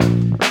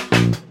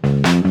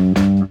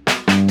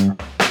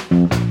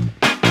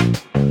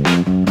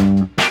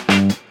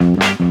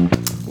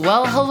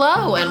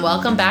and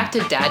welcome back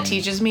to Dad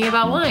Teaches Me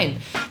About Wine,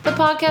 the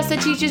podcast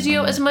that teaches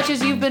you as much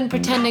as you've been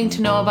pretending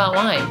to know about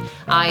wine.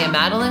 I am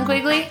Madeline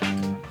Quigley.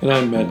 And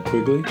I'm Matt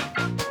Quigley.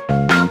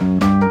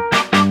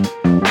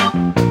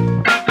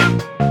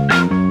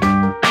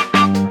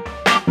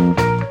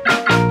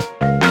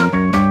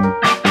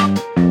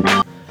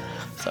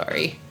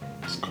 Sorry.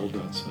 It's cold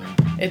outside.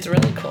 It's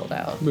really cold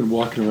out. I've been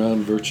walking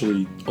around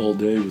virtually all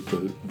day with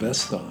the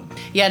vest on.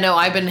 Yeah, no,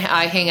 I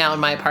hang out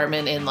in my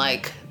apartment in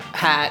like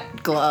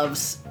hat,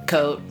 gloves,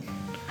 coat.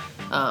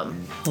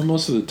 Well,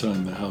 most of the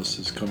time the house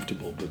is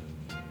comfortable, but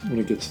when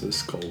it gets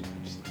this cold,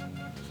 it's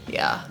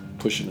Yeah.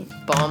 pushing it.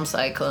 Bomb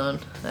cyclone.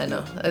 I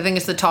know. I think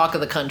it's the talk of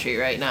the country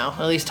right now,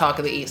 at least talk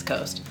of the East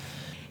Coast.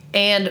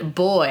 And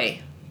boy,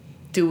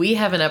 do we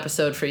have an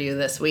episode for you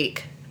this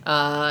week.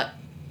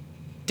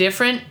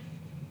 Different.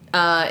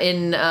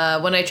 When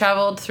I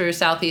traveled through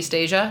Southeast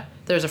Asia,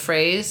 there's a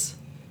phrase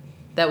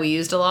that we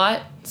used a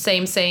lot,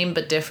 same,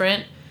 but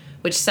different,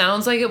 which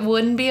sounds like it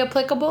wouldn't be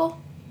applicable,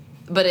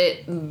 but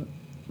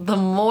the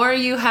more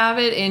you have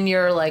it in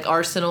your like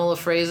arsenal of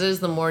phrases,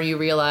 the more you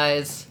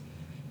realize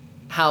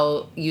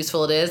how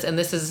useful it is. And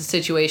this is a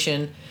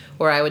situation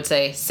where I would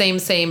say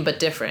same, but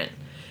different,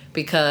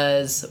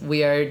 because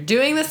we are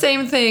doing the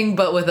same thing,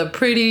 but with a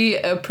pretty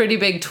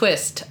big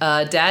twist.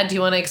 Dad, do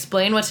you want to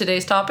explain what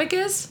today's topic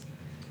is?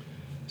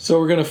 So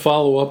we're going to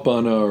follow up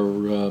on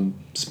our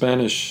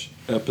Spanish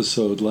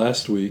episode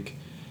last week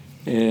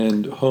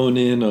and hone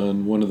in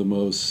on one of the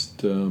most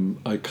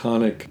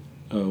iconic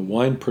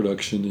wine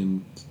production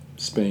in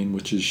Spain,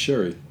 which is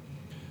sherry.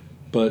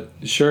 But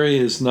sherry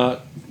is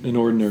not an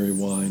ordinary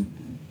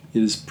wine.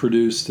 It is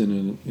produced in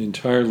an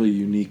entirely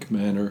unique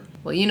manner.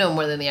 Well, you know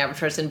more than the average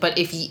person, but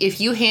if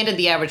you handed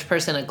the average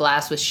person a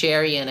glass with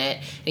sherry in it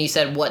and you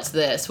said, "What's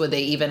this?" would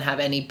they even have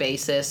any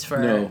basis for...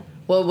 No.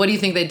 Well, what do you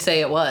think they'd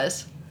say it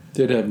was?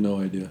 They'd have no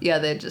idea. Yeah,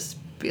 they'd just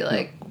be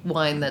like,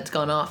 wine that's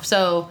gone off.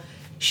 So,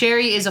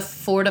 sherry is a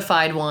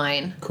fortified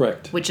wine.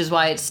 Correct. Which is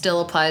why it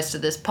still applies to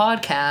this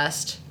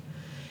podcast.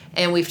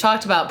 And we've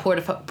talked about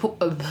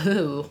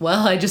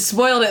well, I just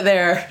spoiled it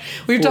there.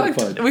 We've talked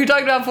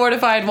about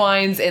fortified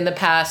wines in the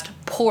past,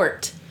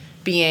 port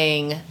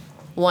being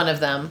one of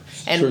them.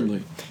 And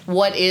certainly.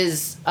 What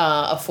is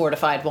a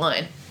fortified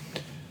wine?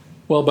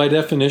 Well, by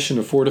definition,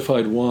 a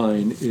fortified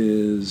wine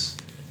is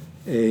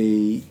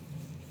a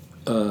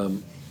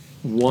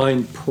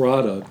wine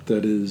product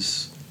that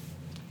is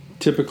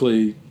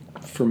typically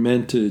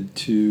fermented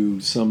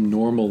to some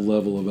normal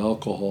level of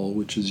alcohol,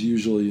 which is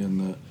usually in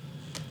the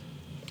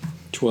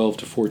 12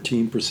 to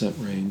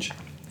 14% range,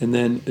 and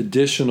then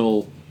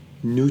additional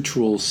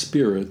neutral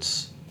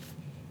spirits,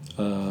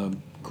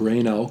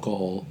 grain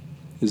alcohol,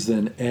 is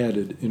then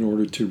added in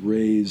order to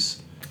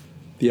raise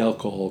the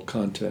alcohol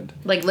content.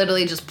 Like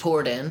literally just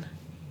poured in?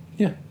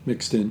 Yeah,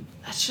 mixed in.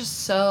 That's just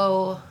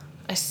so...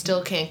 I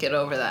still can't get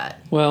over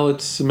that. Well,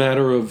 it's a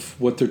matter of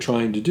what they're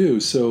trying to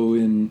do. So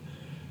in...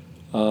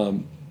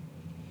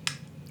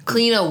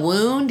 clean a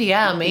wound?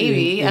 Yeah,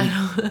 maybe.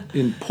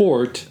 In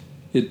port,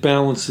 it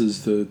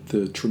balances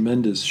the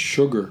tremendous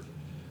sugar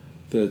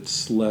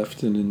that's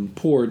left. And in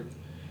port,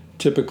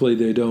 typically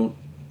they don't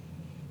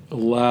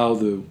allow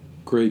the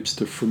grapes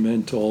to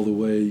ferment all the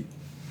way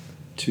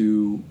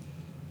to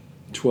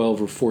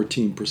 12 or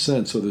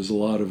 14%, so there's a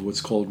lot of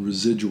what's called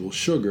residual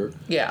sugar.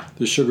 Yeah.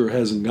 The sugar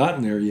hasn't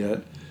gotten there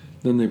yet.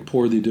 Then they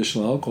pour the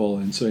additional alcohol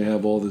in, so you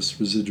have all this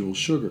residual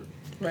sugar.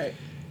 Right.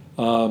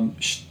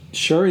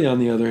 Sherry, on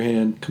the other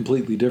hand,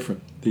 completely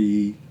different.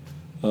 The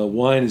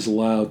wine is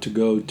allowed to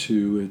go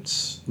to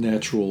its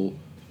natural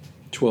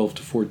 12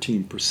 to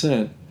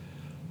 14%,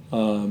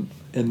 and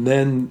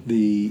then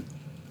the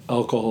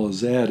alcohol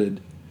is added,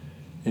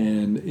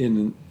 and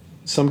in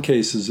some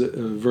cases a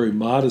very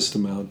modest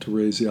amount to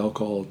raise the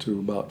alcohol to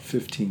about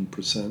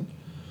 15%,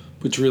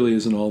 which really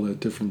isn't all that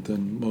different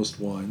than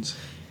most wines.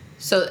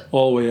 So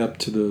all the way up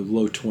to the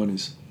low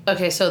 20s.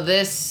 Okay, so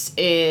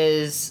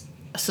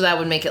so that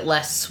would make it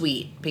less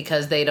sweet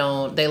because they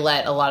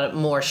let a lot of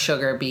more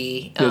sugar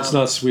be. Yeah, it's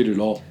not sweet at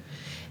all.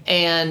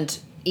 And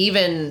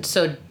even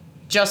so,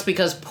 just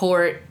because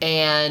port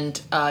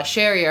and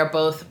sherry are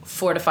both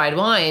fortified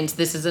wines,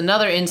 this is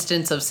another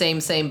instance of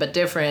same but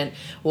different,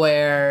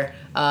 where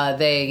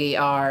they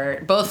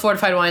are both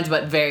fortified wines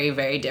but very,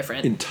 very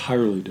different.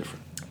 Entirely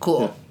different.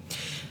 Cool. Yeah.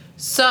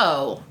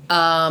 So,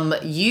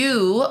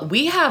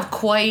 we have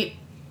quite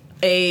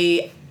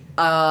a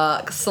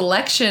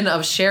selection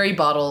of sherry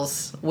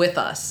bottles with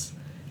us.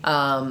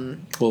 Well,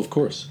 of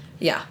course.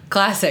 Yeah,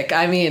 classic.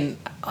 I mean,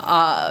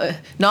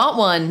 not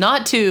one,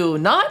 not two,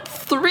 not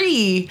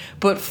three,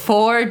 but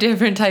 4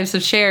 different types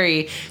of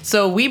sherry.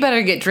 So we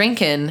better get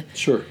drinking.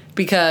 Sure.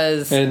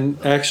 Because... And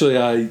actually,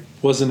 I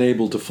wasn't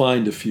able to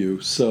find a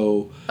few.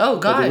 So oh,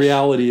 gosh. The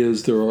reality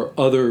is there are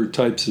other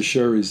types of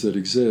sherries that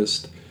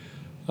exist.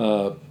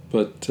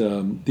 But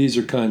these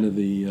are kind of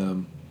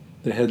the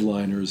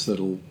headliners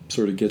that'll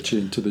sort of get you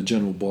into the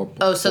general ballpark.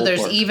 Oh, so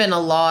there's even a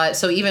lot.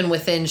 So even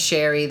within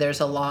sherry, there's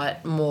a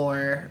lot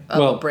more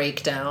of a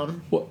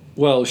breakdown.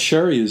 Well,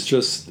 sherry is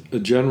just a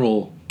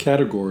general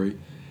category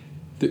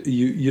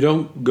You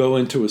don't go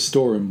into a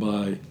store and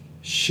buy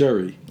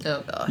sherry.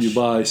 Oh gosh. You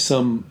buy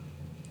some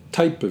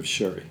type of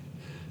sherry.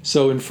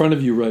 So in front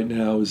of you right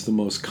now is the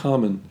most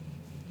common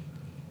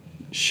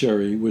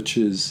sherry, which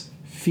is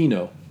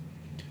Fino.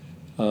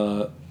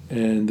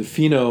 And the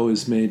Fino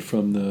is made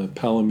from the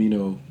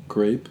Palomino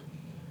grape,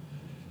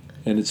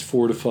 and it's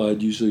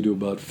fortified usually to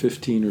about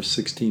 15 or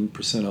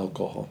 16%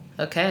 alcohol.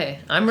 Okay.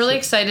 I'm really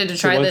excited to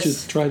So try why this.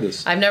 don't you try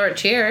this?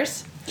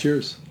 Cheers.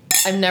 Cheers.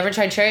 I've never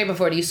tried sherry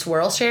before. Do you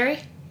swirl sherry?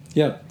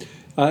 Yeah.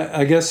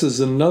 I guess as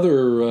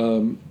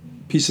another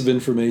piece of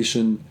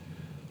information,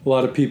 a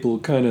lot of people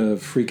kind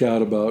of freak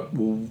out about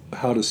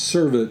how to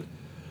serve it.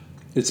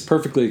 It's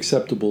perfectly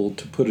acceptable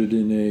to put it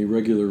in a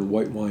regular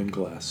white wine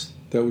glass.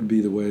 That would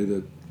be the way that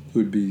it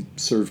would be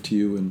served to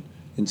you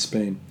in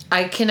Spain.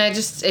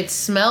 It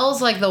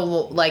smells like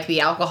the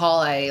alcohol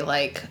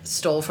I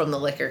stole from the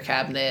liquor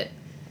cabinet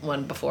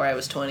before I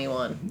was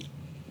 21.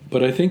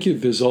 But I think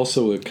there's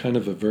also a kind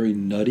of a very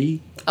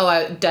nutty. Oh,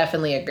 I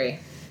definitely agree.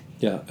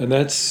 Yeah, and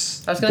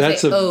that's I was gonna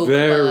say a oak,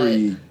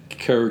 very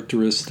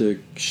characteristic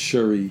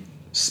sherry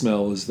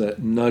smell, is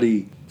that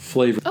nutty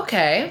flavor.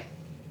 Okay.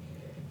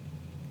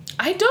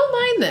 I don't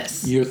mind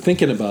this. You're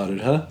thinking about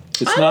it, huh?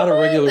 It's I not a don't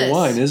mind regular this.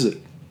 wine, is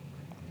it?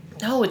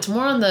 No, it's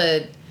more on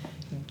the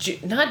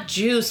not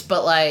juice,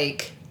 but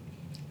like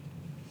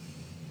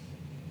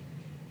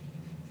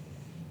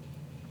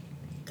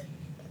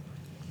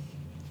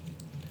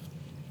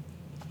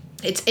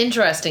it's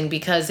interesting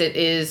because it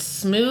is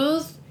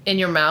smooth in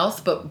your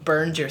mouth but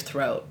burns your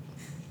throat.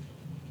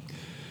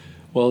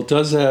 Well, it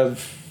does have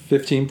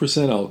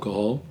 15%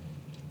 alcohol.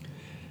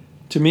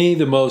 To me,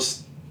 the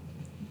most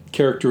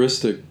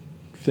characteristic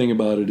thing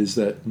about it is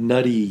that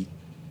nutty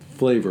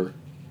flavor.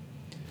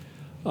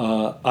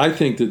 I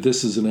think that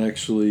this is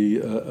actually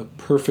a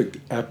perfect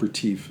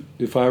aperitif.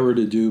 If I were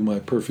to do my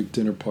perfect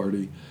dinner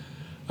party,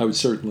 I would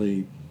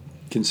certainly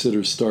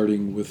consider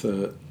starting with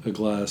a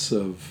glass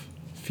of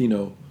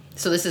Fino.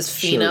 So this is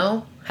Fino.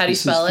 Sherry. How do you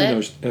This spell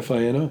is it? Fino,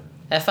 F-I-N-O.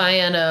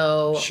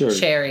 F-I-N-O Sherry.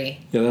 cherry.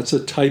 Yeah, that's a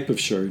type of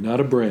sherry, not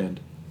a brand.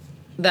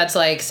 That's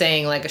like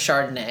saying like a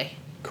Chardonnay.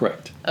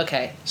 Correct.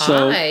 Okay.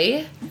 So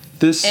I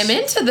this am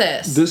into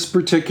this. This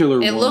particular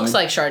wine. It looks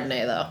like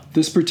Chardonnay though.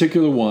 This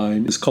particular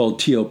wine is called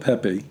Tio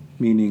Pepe,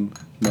 meaning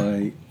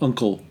my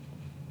uncle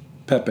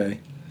Pepe.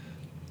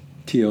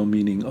 Tio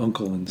meaning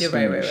uncle in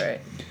Spanish.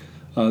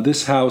 Right.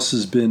 This house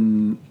has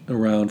been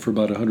around for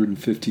about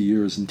 150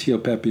 years, and Tio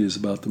Pepe is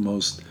about the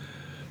most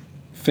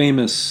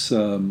famous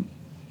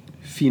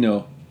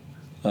Fino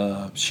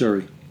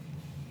sherry.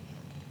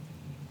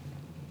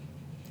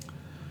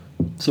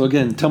 So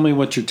again, tell me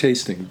what you're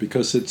tasting,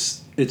 because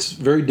it's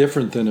very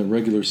different than a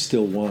regular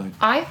still wine.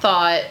 I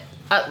thought,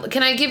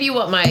 can I give you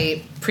what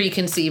my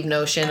preconceived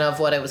notion of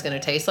what it was going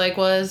to taste like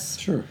was?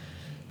 Sure.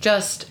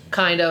 Just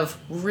kind of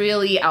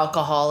really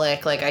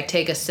alcoholic. Like I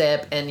take a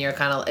sip and you're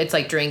kind of, it's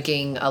like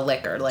drinking a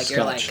liquor. Like Scotch.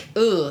 You're like,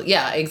 ooh,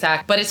 yeah,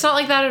 exactly. But it's not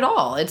like that at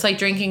all. It's like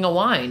drinking a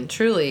wine,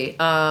 truly.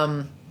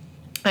 I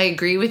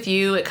agree with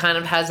you. It kind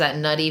of has that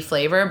nutty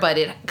flavor, but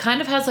it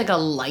kind of has like a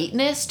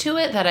lightness to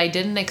it that I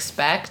didn't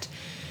expect.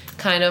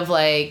 Kind of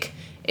like,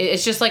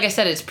 it's just like I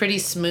said, it's pretty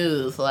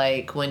smooth.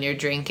 Like when you're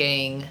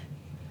drinking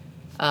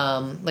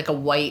like a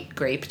white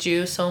grape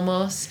juice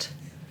almost.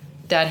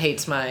 Dad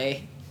hates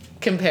my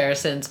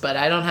comparisons, but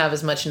I don't have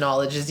as much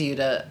knowledge as you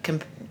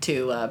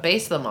to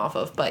base them off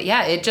of. But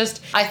yeah,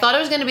 I thought it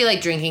was going to be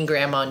like drinking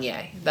Grand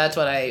Marnier. That's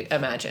what I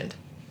imagined.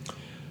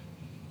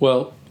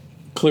 Well,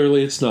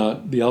 clearly it's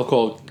not. The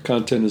alcohol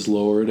content is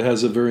lower. It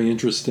has a very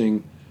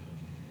interesting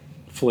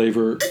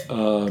flavor,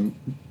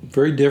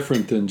 very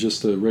different than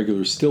just a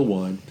regular still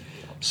wine.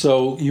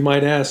 So you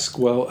might ask,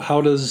 well,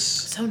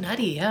 So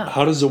nutty, yeah.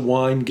 how does a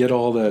wine get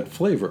all that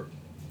flavor?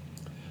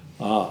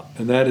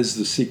 And that is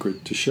the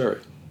secret to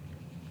sherry.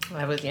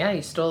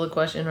 You stole the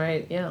question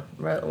right. Yeah.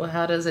 Right. Well,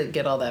 how does it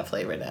get all that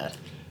flavor, Dad?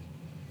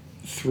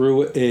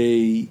 Through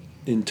a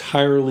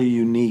entirely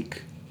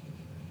unique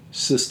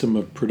system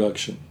of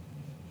production.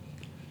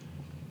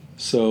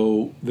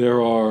 So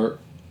there are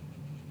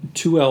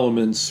two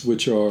elements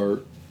which are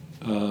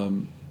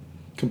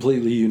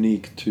completely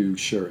unique to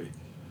sherry.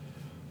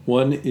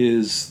 One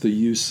is the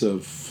use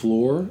of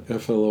flor,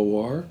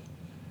 F-L-O-R,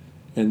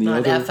 and the Not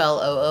other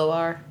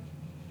F-L-O-O-R?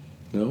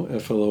 No,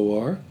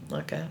 F-L-O-R.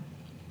 Okay.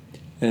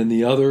 And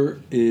the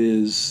other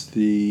is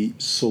the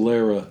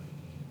Solera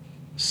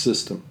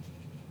system.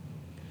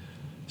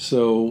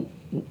 So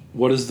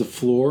what is the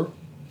flor?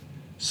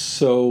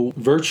 So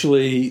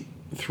virtually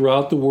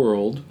throughout the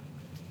world,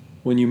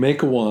 when you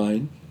make a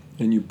wine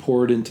and you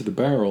pour it into the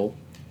barrel,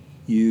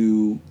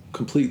 you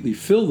completely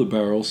fill the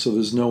barrel so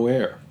there's no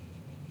air.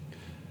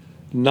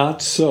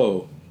 Not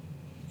so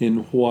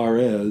in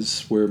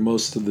Juarez, where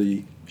most of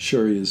the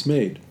sherry is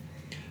made.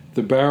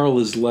 The barrel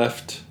is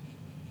left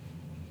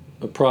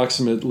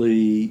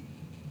approximately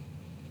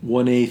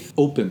 1/8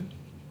 open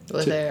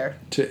With air.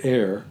 to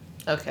air,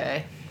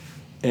 Okay.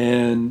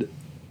 and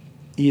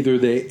either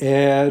they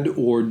add,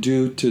 or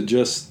due to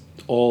just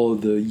all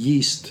of the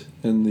yeast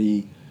and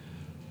the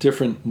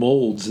different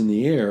molds in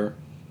the air,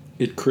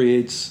 it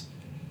creates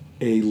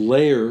a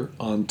layer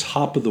on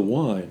top of the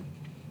wine,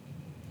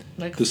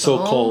 Like the foam?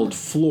 so-called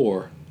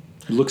floor.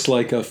 It looks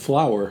like a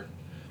flower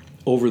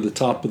over the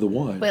top of the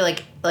wine. Wait,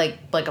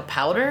 like a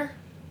powder?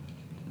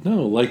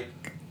 No,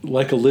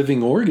 like a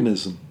living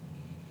organism.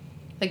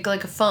 Like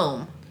a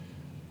foam.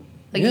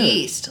 Like Yeah,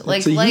 yeast. Like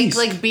it's a yeast.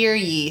 like beer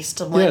yeast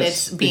when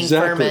Yes, it's being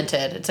exactly.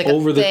 fermented. It's like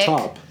over a thick, the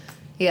top.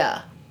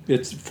 Yeah.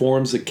 It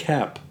forms a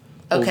cap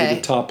over Okay.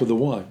 the top of the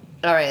wine.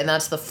 All right, and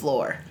that's the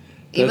floor.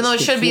 Even That's though it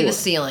the should be the floor.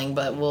 ceiling,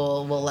 but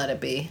we'll let it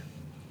be.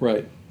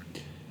 Right.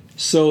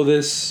 So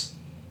this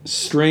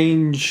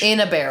strange In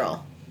a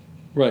barrel.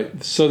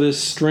 Right. So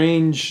this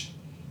strange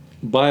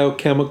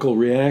biochemical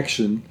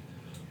reaction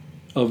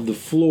of the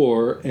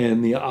floor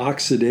and the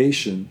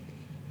oxidation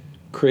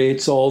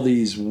creates all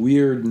these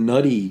weird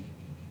nutty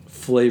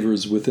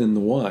flavors within the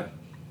wine.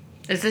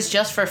 Is this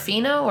just for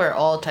Fino or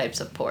all types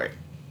of port?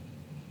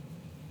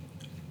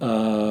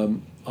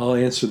 I'll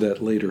answer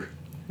that later.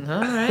 All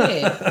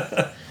right.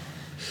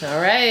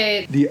 All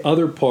right. The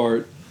other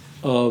part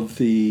of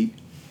the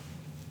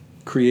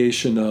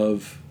creation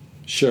of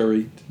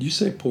sherry, did you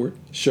say port?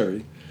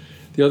 Sherry.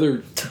 The other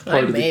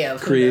part of may the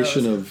have, who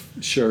creation knows?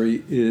 of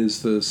sherry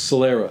is the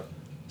Solera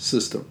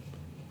system.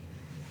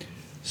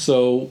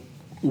 So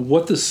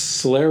what the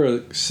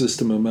Solera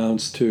system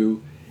amounts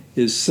to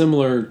is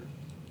similar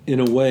in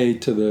a way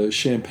to the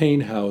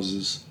champagne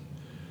houses,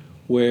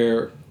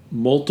 where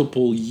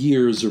multiple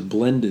years are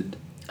blended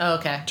Oh,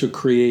 okay. to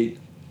create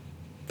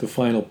the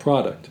final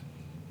product.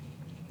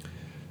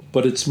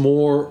 But it's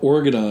more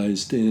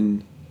organized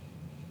in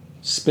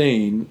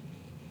Spain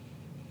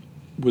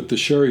with the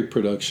sherry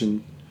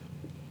production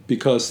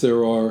because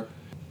there are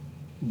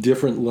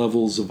different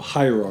levels of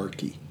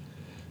hierarchy.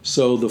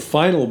 So the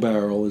final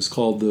barrel is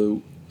called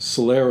the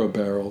Solera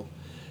barrel,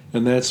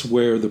 and that's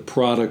where the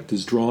product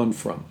is drawn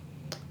from.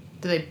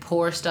 Do they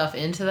pour stuff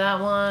into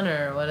that one,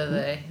 or what do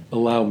they?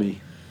 Allow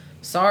me.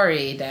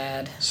 Sorry,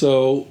 Dad.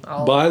 So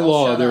I'll by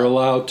law, shut they're up.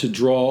 allowed to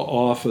draw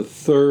off a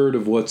third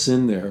of what's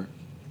in there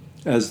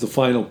as the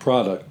final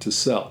product to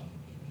sell.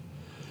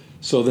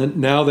 So then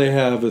now they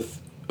have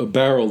a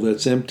barrel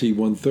that's empty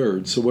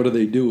 1/3. So what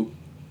do?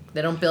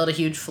 They don't build a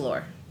huge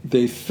floor.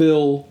 They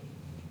fill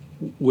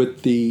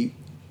with the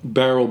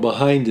barrel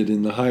behind it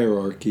in the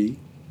hierarchy,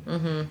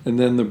 and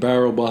then the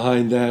barrel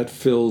behind that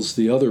fills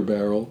the other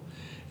barrel,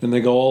 and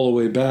they go all the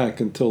way back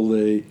until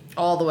they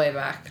All the way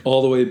back.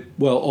 all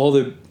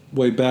the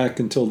way back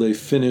until they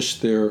finish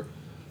their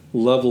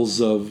levels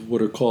of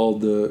what are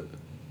called the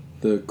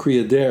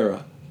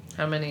criadera,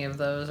 How many of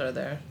those are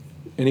there?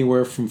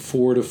 anywhere from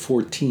 4 to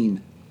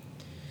 14.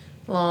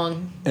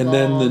 Long. And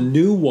then the long.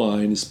 new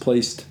wine is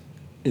placed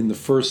in the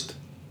first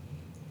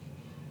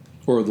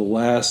or the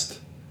last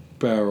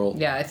barrel,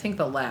 Yeah, I think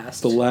the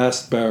last. the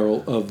last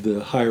barrel of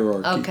the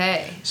hierarchy.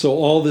 Okay. So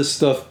all this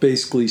stuff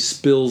basically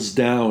spills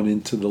down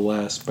into the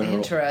last barrel.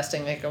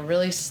 Interesting. Like a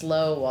really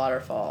slow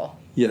waterfall.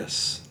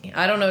 Yes.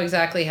 I don't know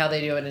exactly how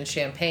they do it in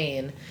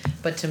Champagne,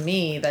 but to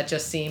me that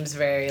just seems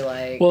very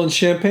like. Well, in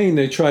Champagne,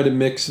 they try to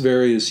mix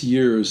various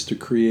years to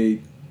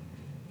create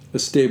a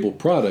stable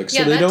product. So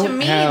yeah, they that, don't to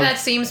me have that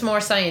seems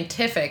more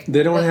scientific.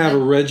 they don't But have a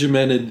that-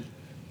 regimented.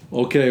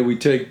 Okay, we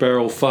take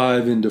barrel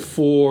 5 into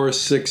 4,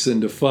 6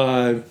 into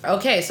 5.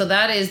 Okay, so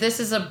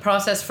this is a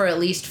process for at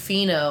least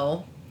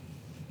Fino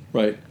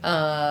Right.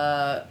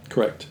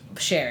 Correct.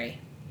 sherry.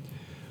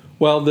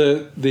 Well,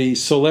 the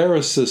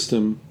Solera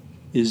system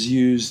is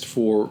used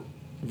for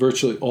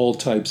virtually all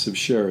types of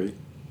sherry.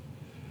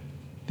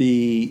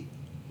 The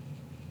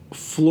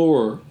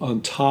floor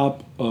on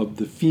top of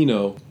the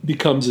Fino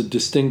becomes a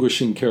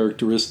distinguishing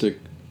characteristic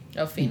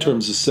Oh, Fino. in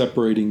terms of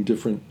separating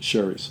different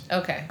sherries.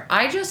 Okay.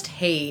 I just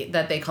hate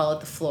that they call it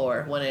the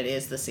floor when it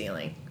is the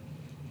ceiling.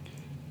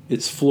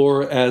 It's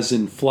floor as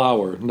in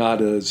flower,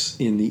 not as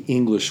in the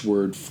English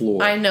word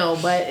floor. I know,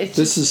 but it's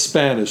This is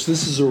Spanish.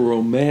 This is a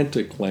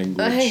romantic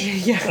language.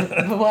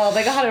 yeah. Well,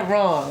 they got it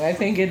wrong. I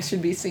think it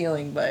should be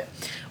ceiling, but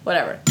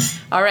whatever.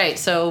 All right,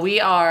 so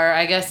we are,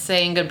 I guess,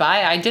 saying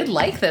goodbye. I did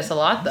like this a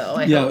lot, though.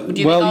 Yeah, Do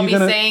you well, think I'll you're be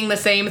gonna- saying the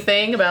same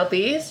thing about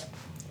these?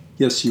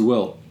 Yes, you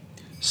will.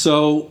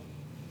 So,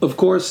 of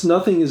course,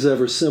 nothing is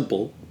ever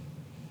simple.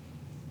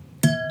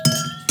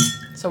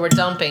 So we're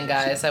dumping,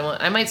 guys.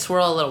 I might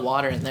swirl a little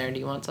water in there. Do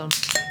you want some?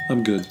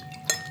 I'm good.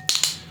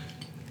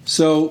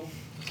 So,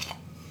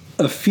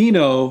 a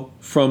Fino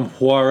from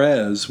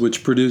Juarez,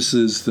 which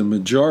produces the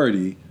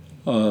majority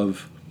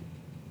of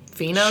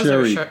Finos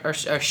Sherry.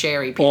 or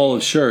sherry? all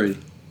of sherry,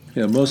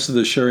 yeah, most of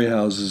the sherry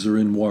houses are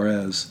in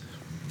Juarez,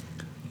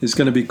 is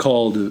going to be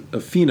called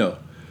a Fino.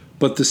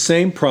 But the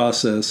same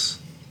process,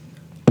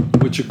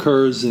 which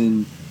occurs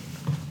in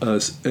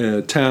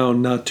a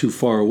town not too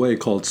far away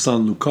called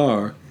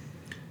Sanlúcar,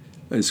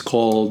 is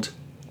called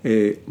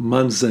a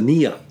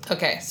manzanilla.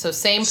 Okay, so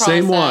same process,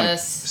 Same wine,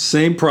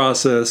 same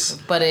process.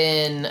 but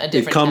in a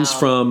different It comes town.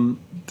 from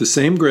the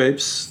same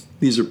grapes.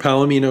 These are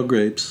Palomino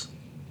grapes.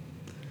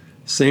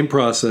 Same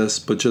process,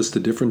 but just a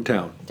different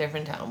town.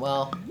 Different town.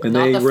 Well, And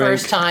not they the rank-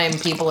 first time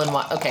people in...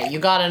 Okay, you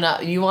got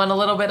enough. You want a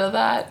little bit of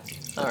that?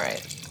 All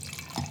right.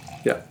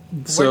 Yeah.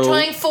 We're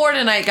trying 4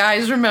 tonight,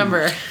 guys,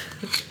 remember.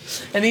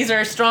 And these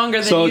are stronger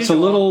than So usual. it's a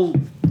little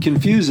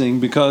confusing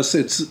because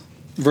it's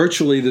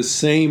virtually the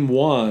same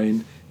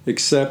wine,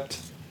 except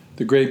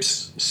the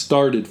grapes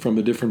started from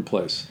a different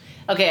place.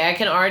 Okay, I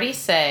can already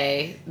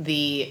say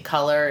the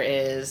color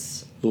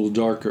is A little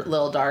darker. a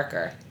little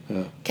darker.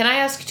 Yeah. Can I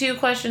ask 2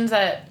 questions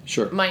that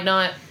Sure. might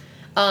not...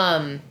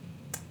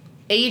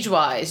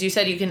 age-wise, you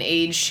said you can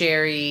age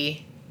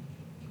sherry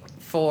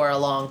for a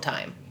long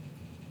time.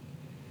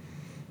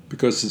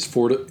 Because it's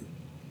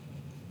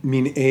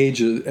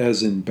age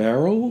as in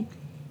barrel,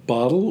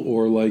 bottle,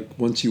 or like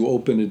once you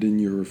open it in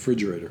your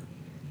refrigerator?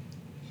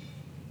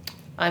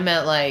 I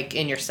meant like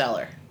in your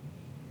cellar.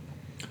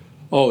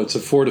 Oh, it's a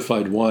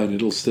fortified wine.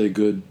 It'll stay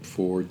good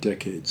for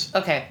decades.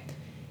 Okay.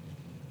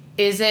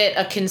 Is it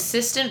a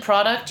consistent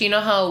product? You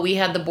know how we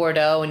had the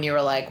Bordeaux and you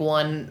were like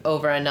one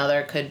over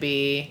another could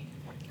be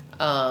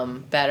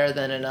better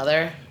than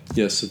another?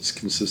 Yes, it's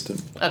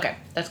consistent. Okay,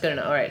 that's good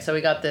enough. All right, so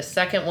we got this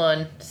second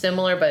one,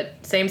 similar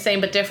but same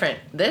but different.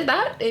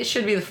 It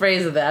should be the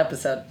phrase of the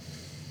episode.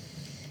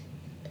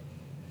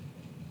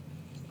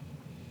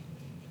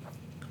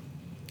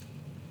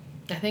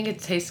 I think it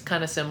tastes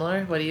kind of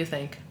similar. What do you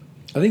think?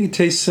 I think it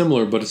tastes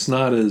similar, but it's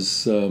not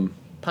as...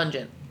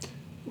 Pungent.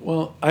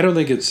 well, I don't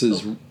think it's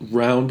as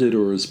rounded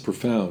or as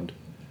profound.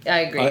 I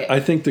agree. I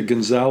think the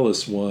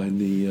Gonzales wine,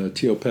 the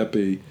Tio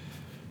Pepe,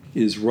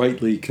 is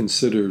rightly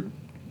considered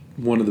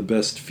one of the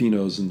best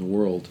Finots in the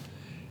world.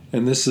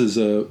 And this is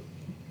a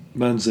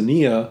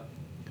Manzanilla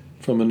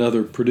from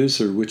another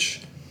producer,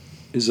 which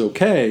is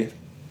okay.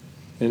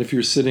 And if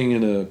you're sitting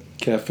in a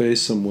cafe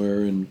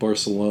somewhere in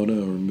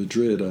Barcelona or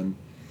Madrid,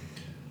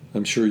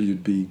 I'm sure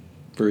you'd be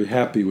very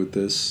happy with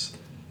this.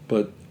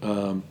 But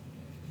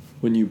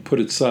when you put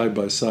it side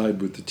by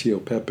side with the Tio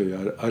Pepe,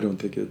 I don't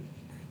think it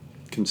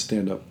can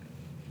stand up.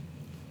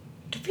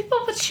 Do people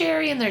put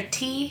sherry in their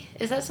tea?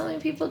 Is that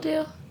something people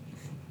do?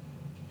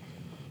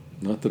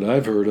 Not that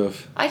I've heard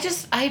of. I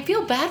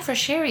feel bad for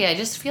sherry. I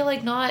just feel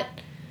like not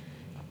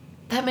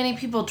that many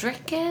people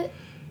drink it.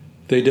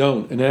 They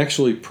don't. And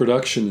actually,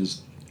 production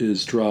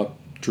is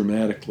dropped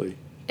dramatically.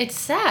 It's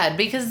sad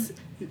because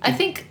I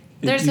think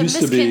there's a used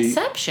to be-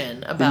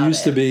 misconception about it. It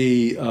used to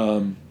be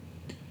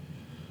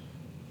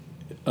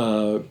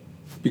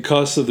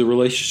because of the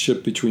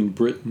relationship between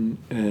Britain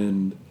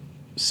and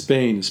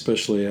Spain,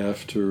 especially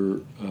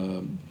after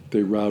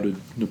they routed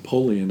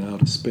Napoleon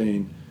out of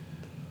Spain.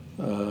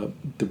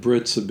 The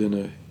Brits have been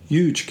a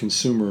huge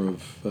consumer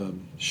of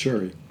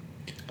sherry.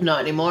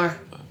 Not anymore.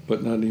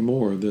 But not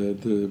anymore.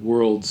 The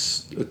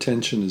world's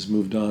attention has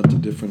moved on to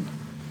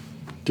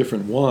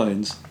different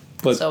wines.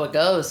 But So it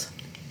goes.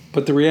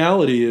 But the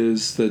reality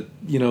is that,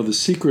 the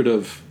secret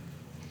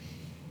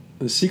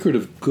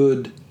of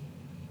good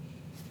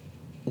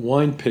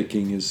wine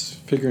picking is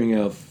figuring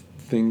out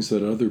things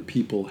that other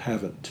people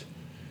haven't,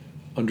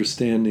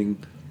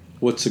 understanding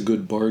what's a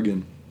good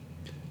bargain.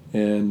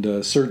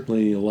 And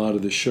certainly a lot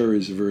of the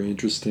sherries are very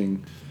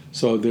interesting.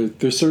 So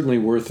they're certainly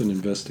worth an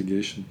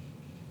investigation.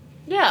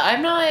 Yeah,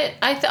 I'm not...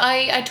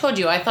 I told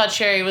you, I thought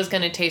sherry was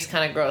going to taste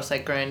kind of gross,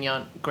 like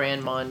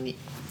Grand Marnier.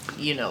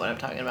 You know what I'm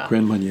talking about.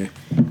 Grand Marnier.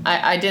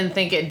 I didn't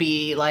think it'd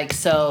be, like,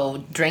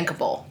 so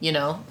drinkable,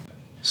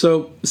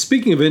 So,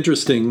 speaking of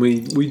interesting,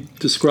 we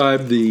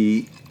described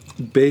the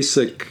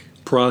basic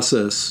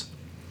process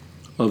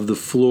of the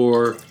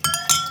flor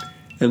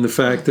and the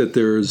fact that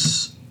there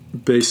is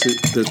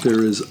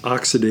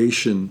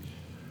oxidation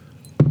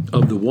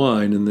of the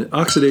wine, and the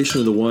oxidation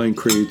of the wine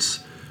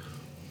creates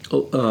a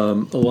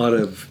lot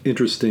of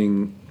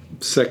interesting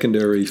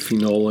secondary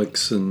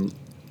phenolics and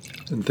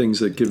things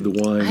that give the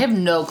wine. I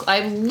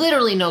have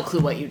literally no clue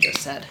what you just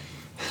said.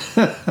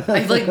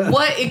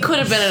 What? It could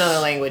have been another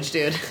language,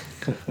 dude.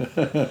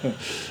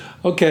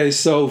 Okay,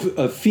 so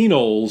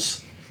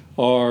phenols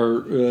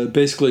are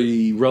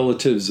basically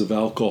relatives of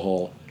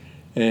alcohol,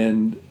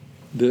 and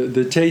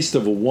the taste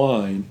of a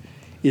wine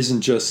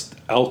isn't just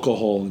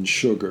alcohol and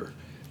sugar.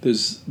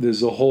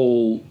 There's a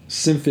whole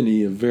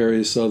symphony of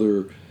various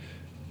other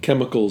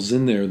chemicals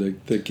in there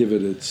that give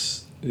it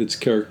its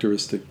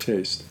characteristic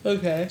taste.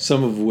 Okay.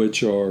 Some of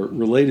which are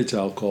related to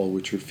alcohol,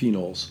 which are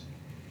phenols.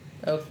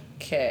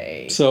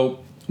 Okay. So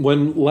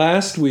when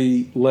last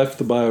we left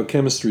the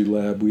biochemistry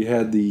lab, we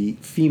had the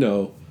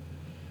pheno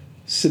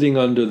sitting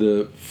under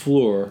the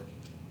floor,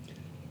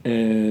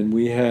 and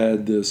we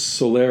had the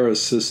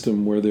Solaris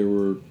system where they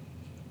were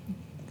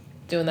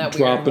doing that weird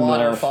dropping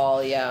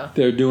waterfall, yeah.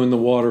 They're doing the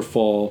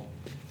waterfall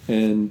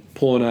and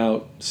pulling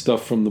out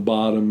stuff from the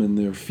bottom, and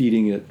they're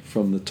feeding it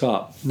from the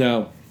top.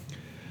 Now,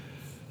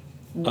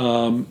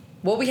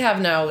 what we have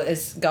now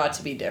has got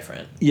to be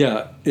different.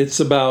 yeah, it's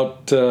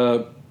about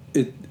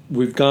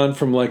we've gone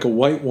from like a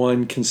white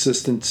wine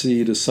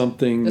consistency to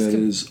something that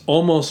is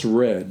almost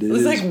red.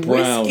 It's like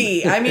brown.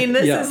 whiskey. I mean,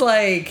 this Yeah. is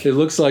like... It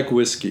looks like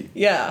whiskey.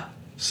 Yeah.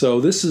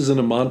 So this is an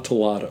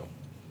Amontillado.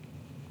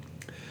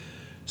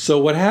 So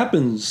what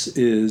happens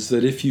is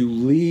that if you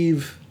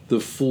leave the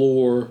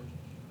floor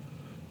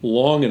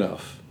long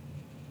enough,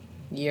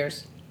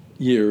 Years.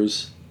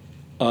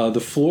 the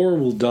floor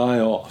will die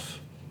off.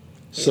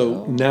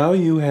 So Ew. now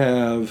you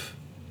have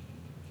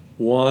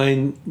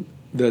wine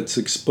that's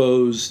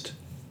exposed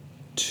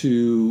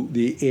to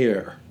the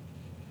air.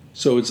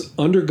 So it's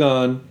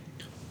undergone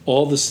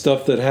all the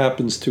stuff that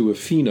happens to a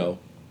Fino.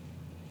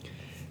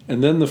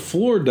 And then the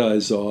floor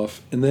dies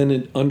off, and then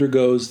it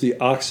undergoes the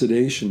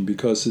oxidation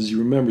because, as you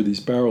remember, these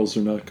barrels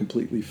are not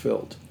completely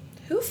filled.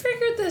 Who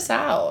figured this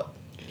out?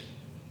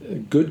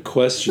 Good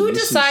question. Who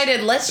This is-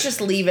 decided, let's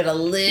just leave it a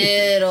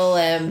little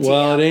empty?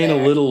 well, out it ain't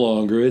there? a little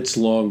longer, it's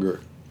longer.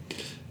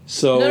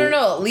 So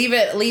No. Leave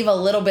a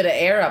little bit of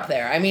air up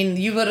there. I mean,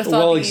 you would have thought.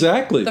 Well,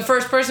 exactly. The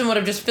first person would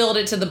have just filled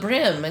it to the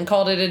brim and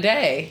called it a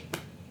day.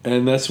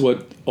 And that's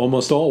what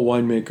almost all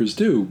winemakers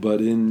do,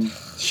 but in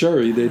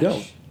sherry they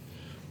don't.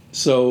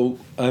 So,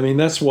 I mean,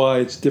 that's why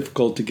it's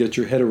difficult to get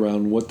your head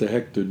around what the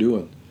heck they're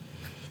doing.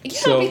 Yeah,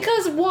 So-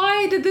 because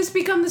why did this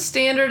become the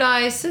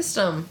standardized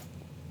system?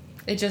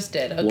 It just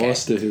did. Okay.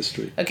 Lost to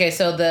history. Okay,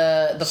 so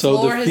the So the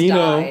floor has Fino-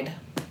 died,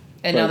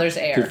 and now Right. there's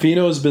air. The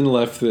Fino has been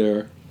left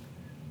there.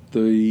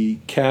 The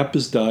cap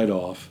has died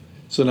off.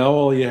 So now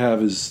all you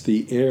have is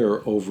the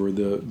air over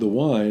the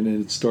wine,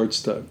 and it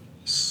starts to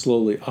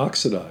slowly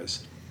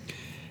oxidize.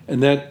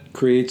 And that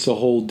creates a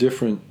whole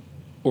different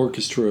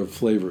orchestra of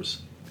flavors.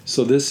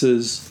 So this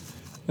is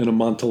an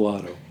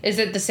Amontillado. Is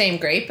it the same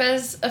grape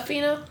as a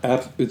Fino?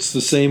 It's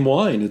the same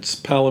wine. It's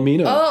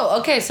Palomino. Oh,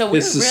 okay. So we're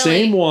It's the really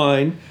same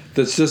wine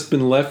that's just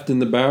been left in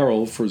the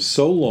barrel for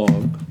so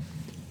long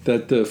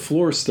that the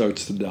floor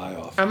starts to die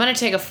off. I'm gonna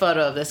take a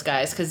photo of this,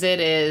 guys, because it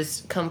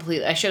is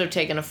complete. I should have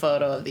taken a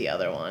photo of the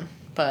other one,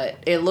 but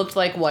it looked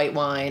like white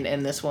wine,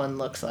 and this one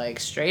looks like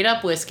straight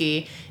up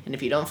whiskey. And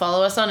if you don't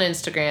follow us on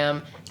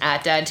Instagram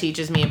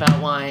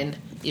 @DadTeachesMeAboutWine,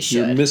 you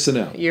should. You're missing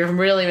out. You're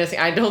really missing.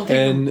 I don't think.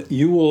 And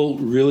you will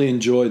really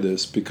enjoy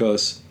this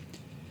because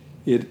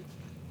it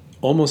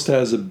almost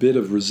has a bit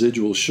of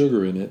residual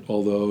sugar in it,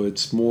 although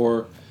it's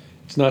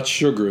not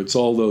sugar, it's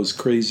all those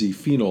crazy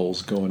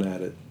phenols going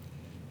at it.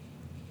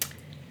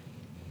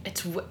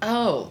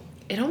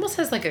 It almost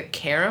has like a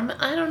caramel.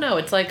 I don't know.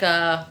 It's like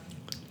a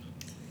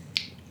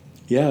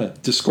Yeah,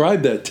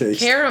 describe that taste.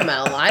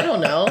 caramel. I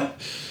don't know.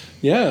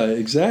 Yeah,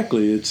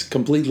 exactly. It's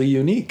completely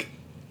unique.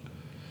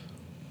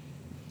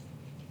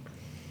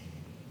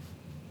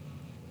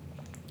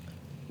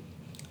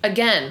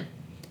 Again,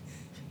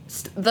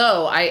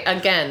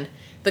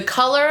 the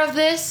color of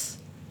this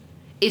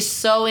is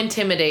so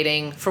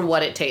intimidating for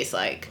what it tastes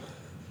like.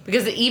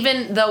 Because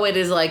even though it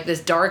is like this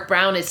dark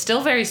brown, it's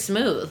still very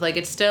smooth. Like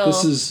it's still.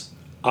 This is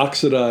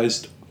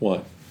oxidized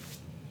wine.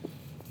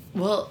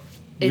 Well,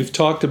 We've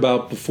talked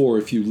about before,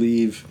 if you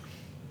leave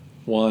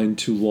wine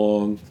too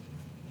long,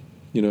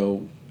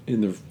 in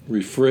the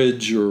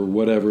fridge or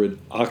whatever,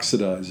 it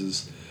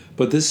oxidizes.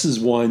 But this is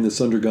wine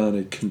that's undergone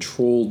a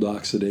controlled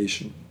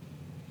oxidation.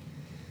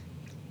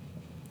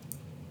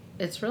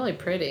 it's really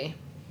pretty.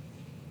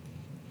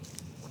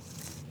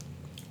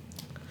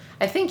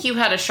 I think you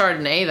had a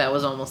Chardonnay that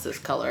was almost this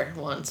color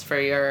once for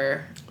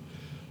your.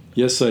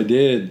 Yes, I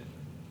did.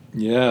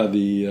 Yeah,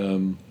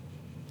 the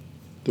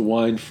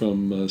wine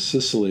from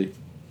Sicily.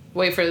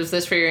 Wait, was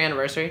this for your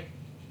anniversary?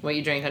 What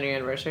you drank on your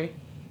anniversary?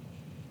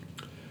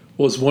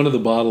 Was one of the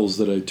bottles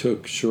that I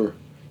took, sure.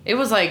 It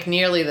was like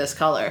nearly this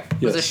color.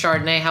 It was a Yes.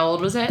 Chardonnay. How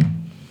old was it?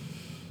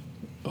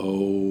 Oh,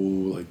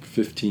 like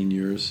 15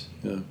 years,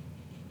 yeah.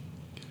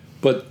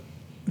 But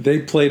they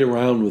played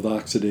around with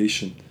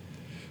oxidation.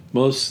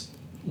 Most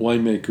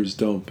winemakers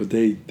don't, but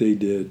they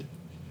did.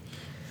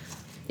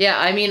 Yeah,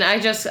 I mean,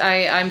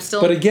 I'm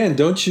still. But again,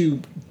 don't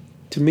you?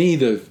 To me,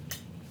 the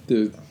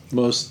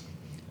most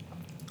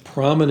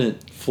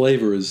prominent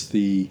flavor is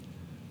the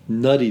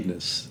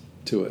nuttiness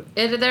to it.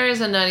 There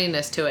is a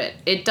nuttiness to it.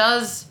 It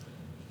does.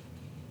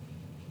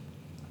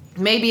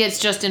 Maybe it's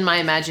just in my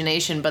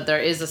imagination, but there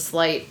is a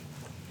slight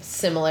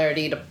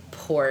similarity to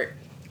port.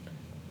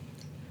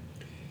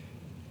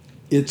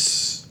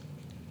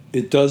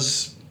 It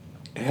does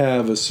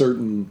have a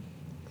certain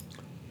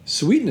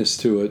sweetness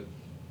to it,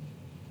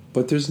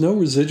 but there's no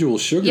residual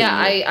sugar.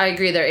 Yeah, in it. I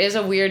agree. There is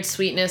a weird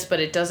sweetness, but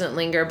it doesn't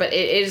linger. But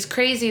it is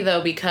crazy,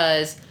 though,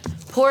 because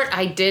port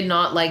I did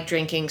not like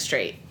drinking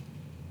straight.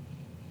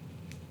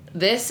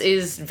 This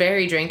is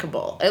very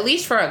drinkable, at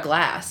least for a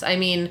glass. I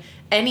mean,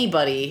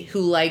 anybody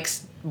who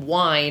likes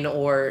wine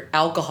or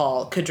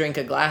alcohol could drink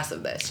a glass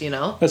of this,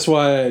 That's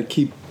why I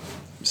keep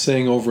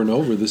saying over and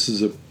over, this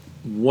is a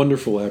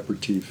wonderful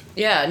aperitif.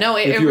 Yeah, no,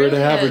 it If you were really to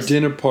have is. a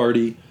dinner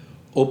party,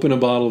 open a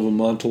bottle of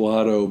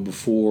Amontillado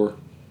before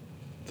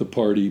the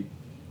party,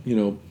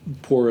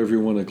 pour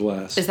everyone a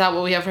glass. Is that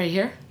what we have right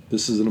here?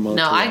 This is an No,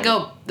 Amontillado. I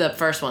go the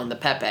first one, the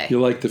Pepe. You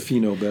like the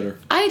Fino better.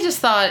 I just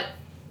thought,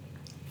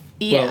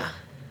 yeah. Well,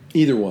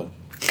 either one.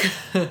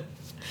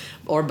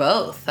 Or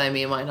both. I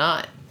mean, why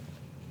not?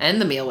 End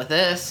the meal with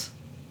this.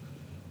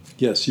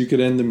 Yes, you could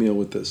end the meal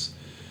with this.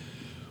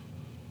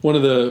 One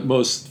of the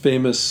most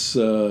famous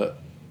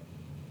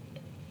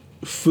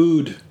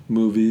food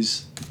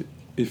movies,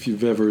 if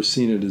you've ever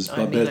seen it, is Oh, I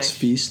mean, Babette's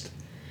Feast.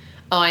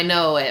 Oh, I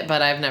know it,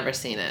 but I've never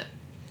seen it.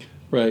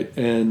 Right,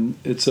 and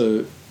it's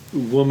a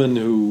woman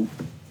who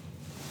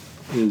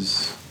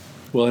is,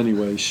 well,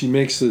 anyway, she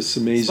makes this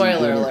amazing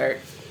Spoiler dinner. alert.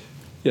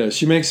 Yeah,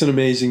 she makes an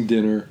amazing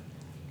dinner,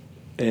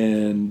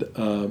 and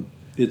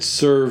it's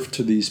served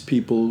to these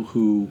people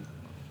who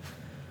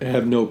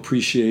have no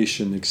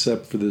appreciation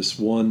except for this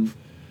one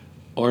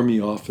army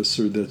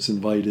officer that's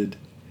invited,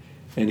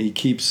 and he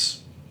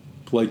keeps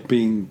like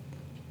being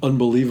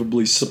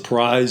unbelievably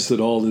surprised at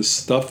all this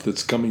stuff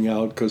that's coming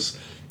out because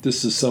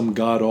this is some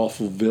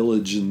god-awful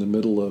village in the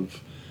middle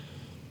of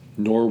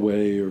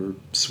Norway or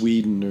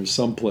Sweden or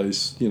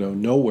someplace,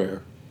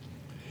 nowhere.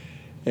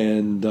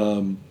 And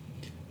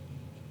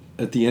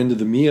at the end of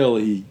the meal,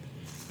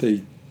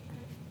 they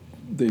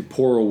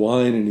pour a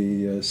wine and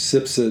he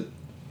sips it,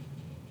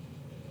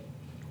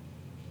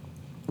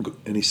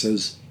 and he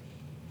says,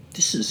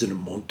 "This is an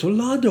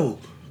Amontillado.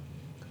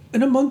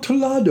 An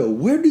Amontillado.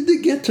 Where did they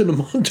get an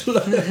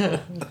Amontillado?"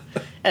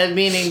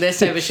 Meaning this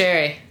type of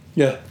sherry.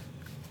 Yeah.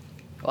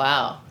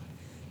 Wow.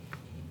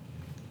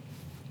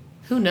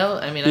 Who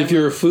knows? I mean, If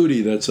you're a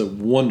foodie, that's a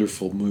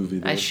wonderful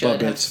movie. I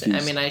should have. Feast.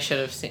 I should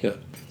have seen. Yeah,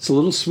 it's a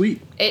little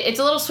sweet. It's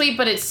a little sweet,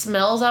 but it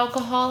smells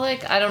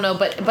alcoholic. I don't know,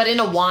 but in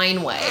a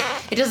wine way.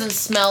 It doesn't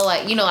smell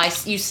like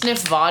you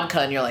sniff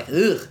vodka and you're like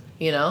ugh,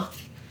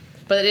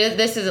 But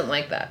this isn't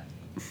like that.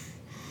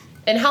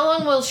 And how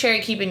long will sherry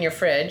keep in your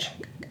fridge?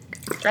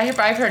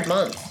 I've heard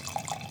months.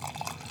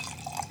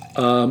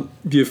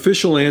 The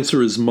official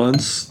answer is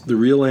months. The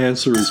real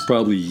answer is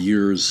probably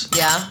years.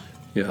 Yeah?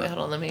 Yeah. Wait, hold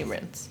on. Let me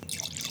rinse.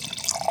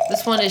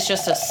 This one is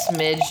just a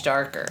smidge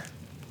darker.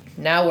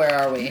 Now where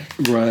are we?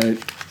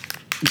 Right.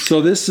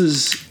 So this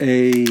is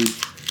a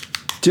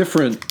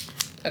different...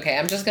 Okay,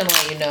 I'm just going to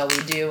let you know.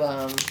 We do...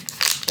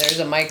 there's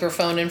a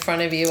microphone in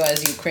front of you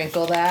as you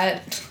crinkle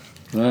that.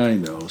 I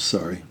know.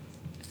 Sorry.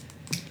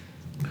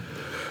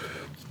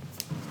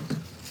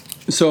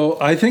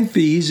 So I think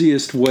the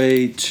easiest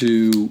way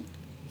to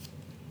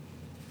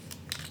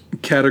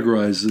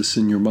categorize this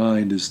in your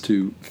mind is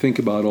to think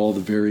about all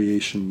the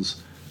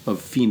variations of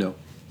pheno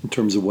in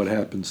terms of what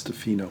happens to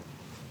pheno.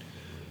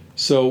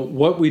 So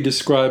what we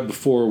described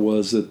before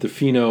was that the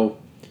pheno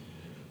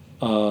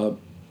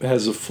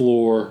has a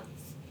floor,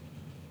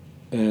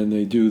 and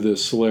they do the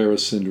Solera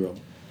syndrome,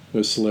 the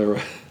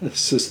Solera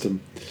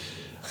system.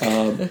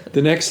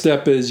 The next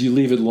step is you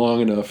leave it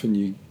long enough and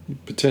you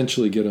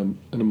potentially get an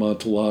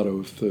Amontillado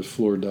if the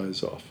floor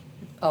dies off.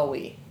 Oh,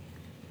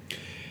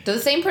 do the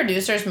same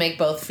producers make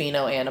both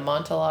Pheno and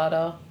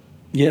Amontillado?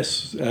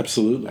 Yes,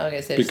 absolutely.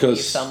 Okay, so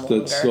because some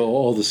that's longer.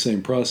 all the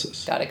same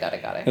process. Got it.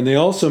 And they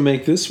also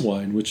make this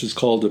wine, which is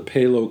called a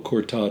Pelo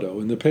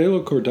Cortado. And the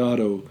Pelo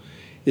Cortado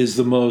is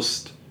the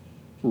most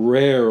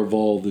rare of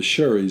all the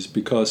sherries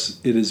because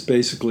it is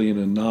basically an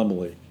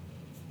anomaly.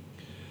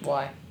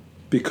 Why?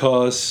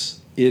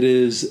 Because it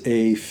is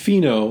a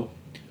pheno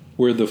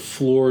where the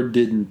floor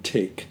didn't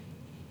take.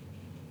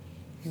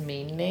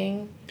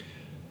 Meaning?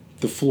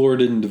 The floor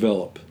didn't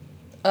develop.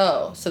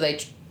 Oh, so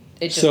it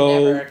just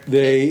so never...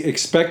 they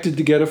expected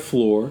to get a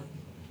floor.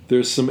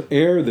 There's some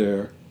air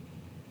there.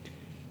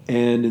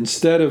 And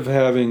instead of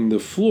having the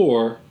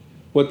floor,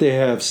 what they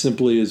have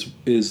simply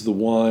is the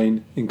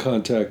wine in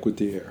contact with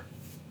the air.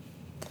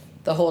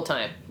 The whole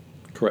time?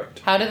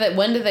 Correct.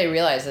 When did they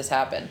realize this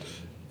happened?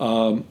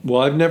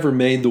 Well, I've never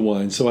made the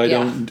wine, so I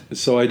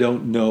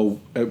don't know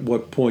at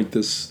what point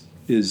this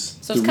is.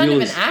 So it's kind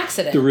of an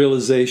accident. The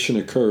realization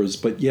occurs,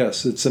 but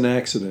yes, it's an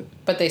accident.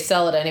 But they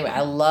sell it anyway.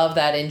 I love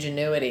that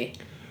ingenuity.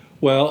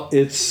 Well,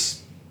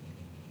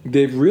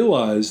 they've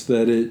realized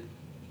that it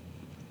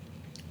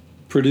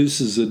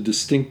produces a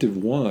distinctive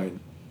wine,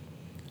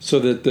 so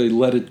that they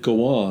let it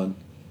go on.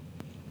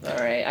 All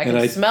right, I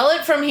can smell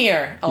it from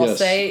here. I'll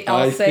say that.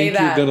 I think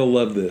you're gonna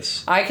love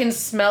this. I can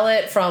smell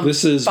it from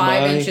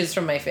 5 inches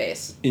from my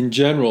face. In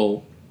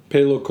general,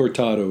 Pelo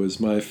Cortado is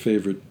my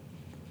favorite.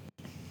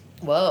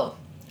 Whoa.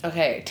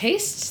 Okay,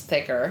 tastes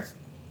thicker.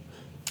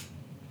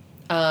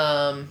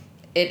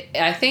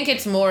 I think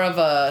it's more of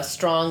a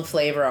strong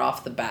flavor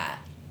off the bat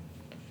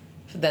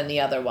than the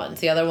other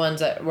ones. The other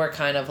ones that were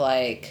kind of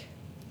like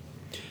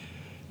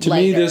To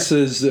lighter. me, this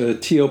is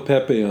Tio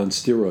Pepe on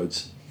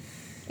steroids.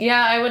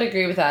 Yeah, I would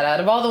agree with that. Out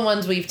of all the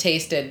ones we've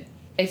tasted,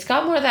 it's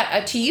got more of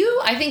that. To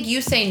you, I think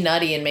you say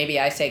nutty and maybe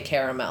I say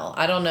caramel.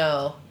 I don't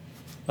know.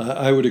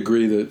 I would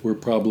agree that we're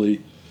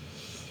probably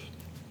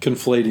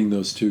conflating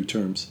those two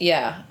terms.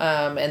 Yeah,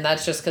 and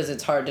that's just because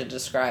it's hard to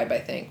describe, I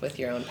think, with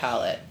your own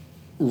palate.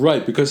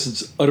 Right, because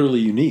it's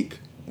utterly unique.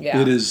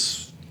 Yeah. It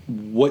is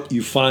what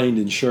you find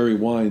in sherry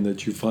wine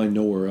that you find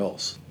nowhere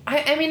else.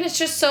 I mean, it's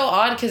just so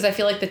odd because I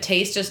feel like the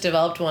taste just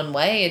developed one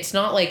way. It's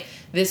not like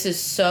this is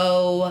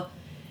so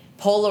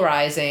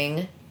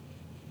polarizing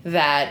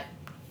that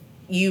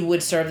you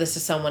would serve this to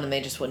someone and they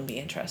just wouldn't be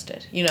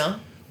interested,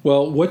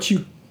 Well, what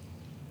you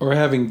are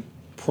having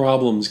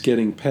problems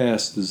getting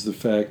past is the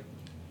fact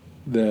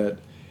that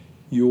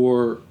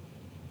your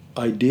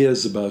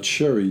ideas about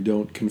sherry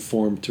don't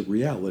conform to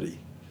reality.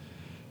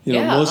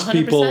 Most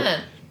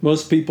 100%.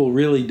 most people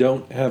really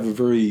don't have a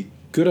very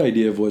good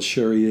idea of what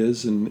sherry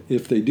is, and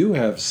if they do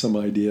have some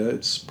idea,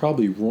 it's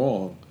probably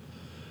wrong.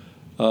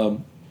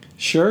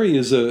 Sherry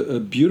is a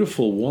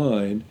beautiful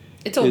wine.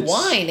 It's a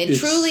wine. It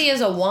truly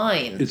is a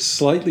wine. It's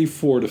slightly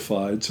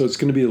fortified, so it's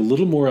going to be a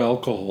little more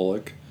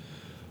alcoholic,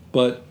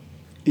 but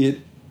it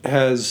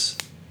has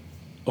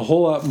a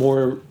whole lot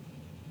more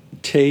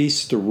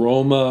taste,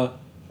 aroma,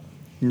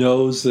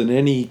 nose than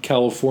any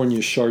California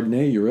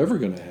Chardonnay you're ever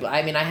going to have.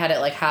 I mean, I had it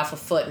like half a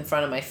foot in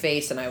front of my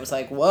face, and I was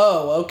like,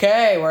 whoa,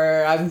 okay,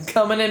 I'm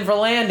coming in for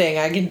landing.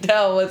 I can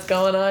tell what's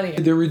going on here.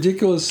 They're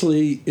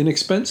ridiculously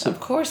inexpensive.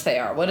 Of course they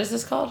are. What is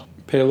this called?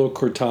 Palo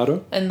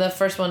Cortado. And the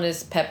first one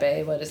is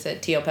Pepe. What is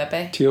it? Tio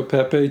Pepe? Tio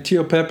Pepe.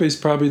 Tio Pepe is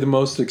probably the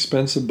most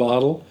expensive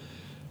bottle.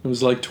 It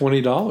was like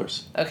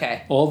 $20.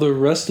 Okay. All the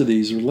rest of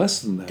these are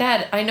less than that.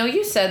 Dad, I know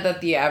you said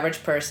that the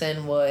average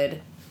person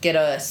would get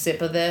a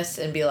sip of this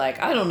and be like,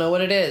 I don't know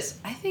what it is.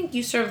 I think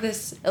you serve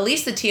this, at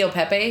least the Tio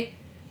Pepe,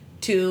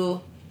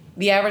 to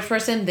the average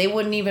person, they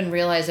wouldn't even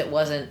realize it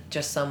wasn't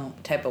just some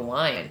type of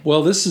wine.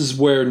 Well, this is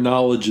where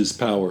knowledge is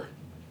power.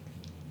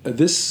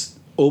 This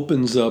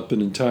opens up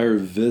an entire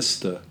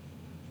vista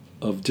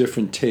of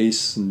different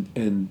tastes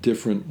and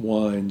different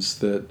wines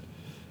that,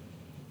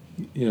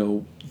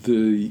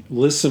 the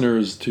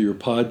listeners to your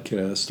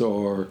podcast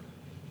are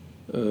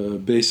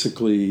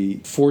basically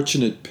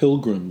fortunate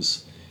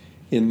pilgrims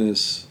in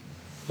this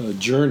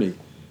journey,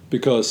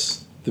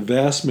 because the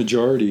vast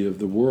majority of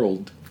the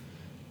world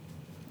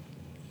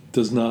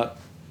does not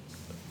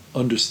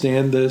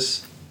understand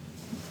this,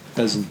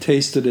 hasn't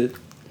tasted it.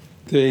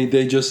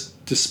 They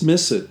just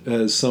dismiss it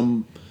as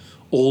some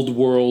old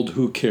world,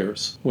 who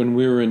cares. When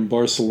we were in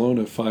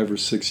Barcelona 5 or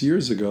 6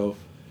 years ago,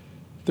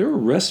 there were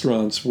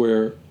restaurants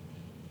where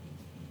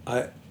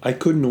I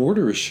couldn't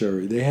order a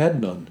sherry. They had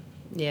none.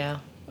 Yeah.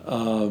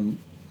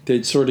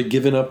 They'd sort of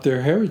given up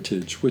their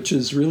heritage, which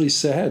is really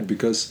sad,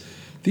 because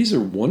these are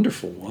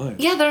wonderful wines.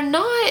 Yeah, they're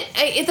not.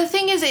 The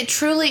thing is, it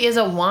truly is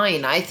a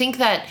wine. I think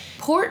that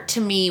port to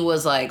me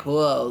was like,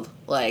 whoa,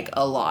 like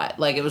a lot.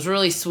 Like, it was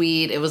really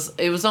sweet. It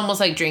was almost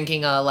like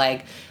drinking a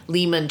like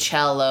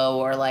limoncello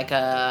or like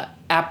a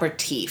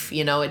aperitif.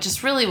 It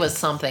just really was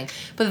something.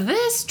 But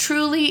this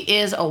truly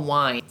is a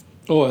wine.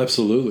 Oh,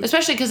 absolutely.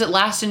 Especially because it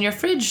lasts in your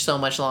fridge so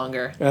much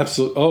longer.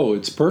 Absolutely. Oh,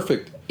 it's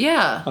perfect.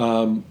 Yeah.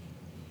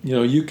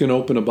 You can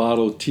open a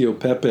bottle of Tio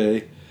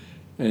Pepe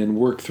and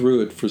work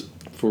through it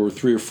for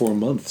 3 or 4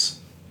 months.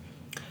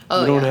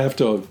 Oh, you don't have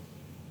to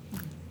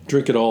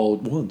drink it all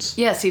at once.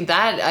 Yeah, see,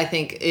 that I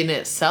think in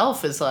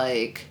itself is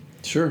like...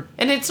 Sure.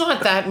 And it's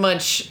not that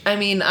much... I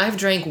mean, I've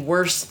drank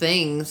worse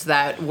things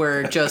that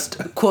were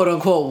just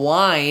quote-unquote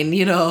wine,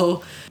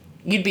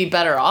 You'd be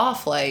better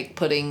off, like,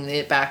 putting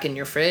it back in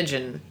your fridge.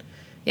 And,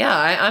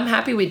 yeah, I'm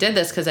happy we did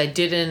this, because I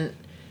didn't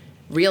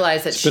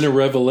realize that... It's been a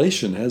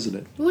revelation, hasn't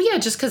it? Well, yeah,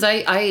 just because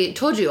I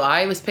told you,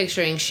 I was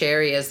picturing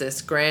sherry as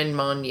this Grand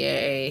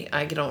Marnier.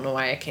 I don't know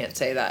why I can't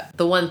say that.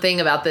 The one thing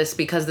about this,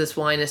 because this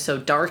wine is so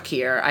dark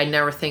here, I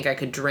never think I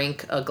could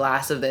drink a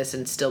glass of this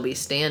and still be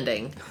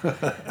standing.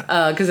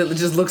 Because it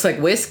just looks like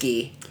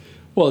whiskey.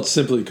 Well, it's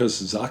simply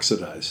because it's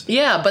oxidized.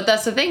 Yeah, but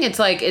that's the thing. It's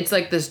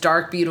like this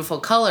dark,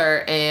 beautiful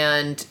color,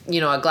 and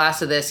a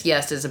glass of this,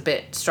 yes, is a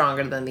bit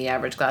stronger than the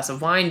average glass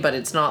of wine, but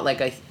it's not like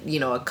a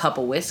cup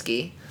of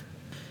whiskey.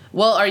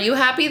 Well, are you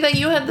happy that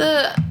you had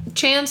the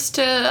chance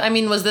to... I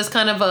mean, was this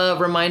kind of a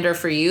reminder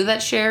for you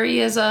that sherry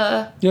is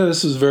a... Yeah,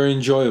 this was very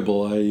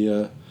enjoyable.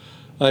 I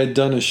had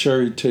done a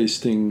sherry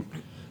tasting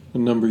a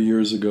number of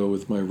years ago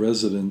with my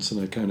residents,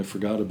 and I kind of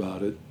forgot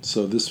about it.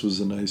 So this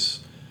was a nice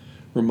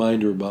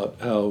reminder about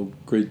how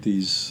great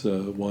these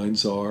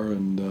wines are,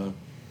 and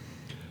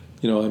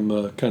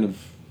I'm kind of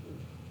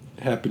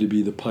happy to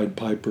be the Pied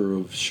Piper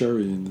of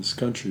sherry in this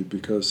country,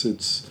 because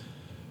it's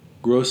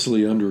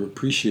grossly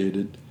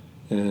underappreciated,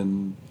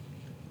 and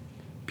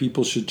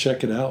people should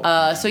check it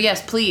out. So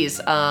yes,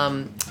 please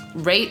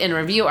rate and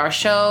review our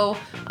show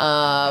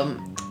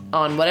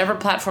on whatever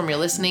platform you're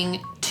listening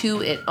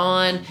to it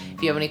on.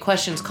 If you have any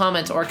questions,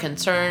 comments, or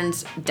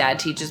concerns,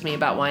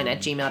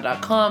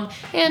 dadteachesmeaboutwine@gmail.com.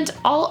 And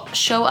all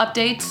show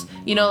updates,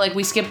 like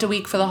we skipped a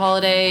week for the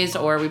holidays,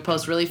 or we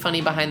post really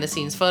funny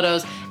behind-the-scenes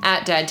photos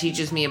at Dad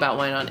Teaches Me About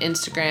Wine on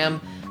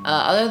Instagram.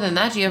 Other than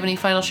that, do you have any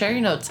final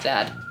sherry notes,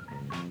 Dad?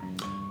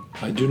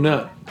 I do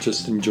not.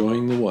 Just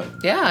enjoying the wine.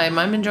 Yeah,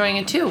 I'm enjoying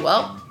it too.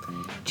 Well,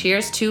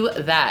 cheers to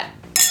that.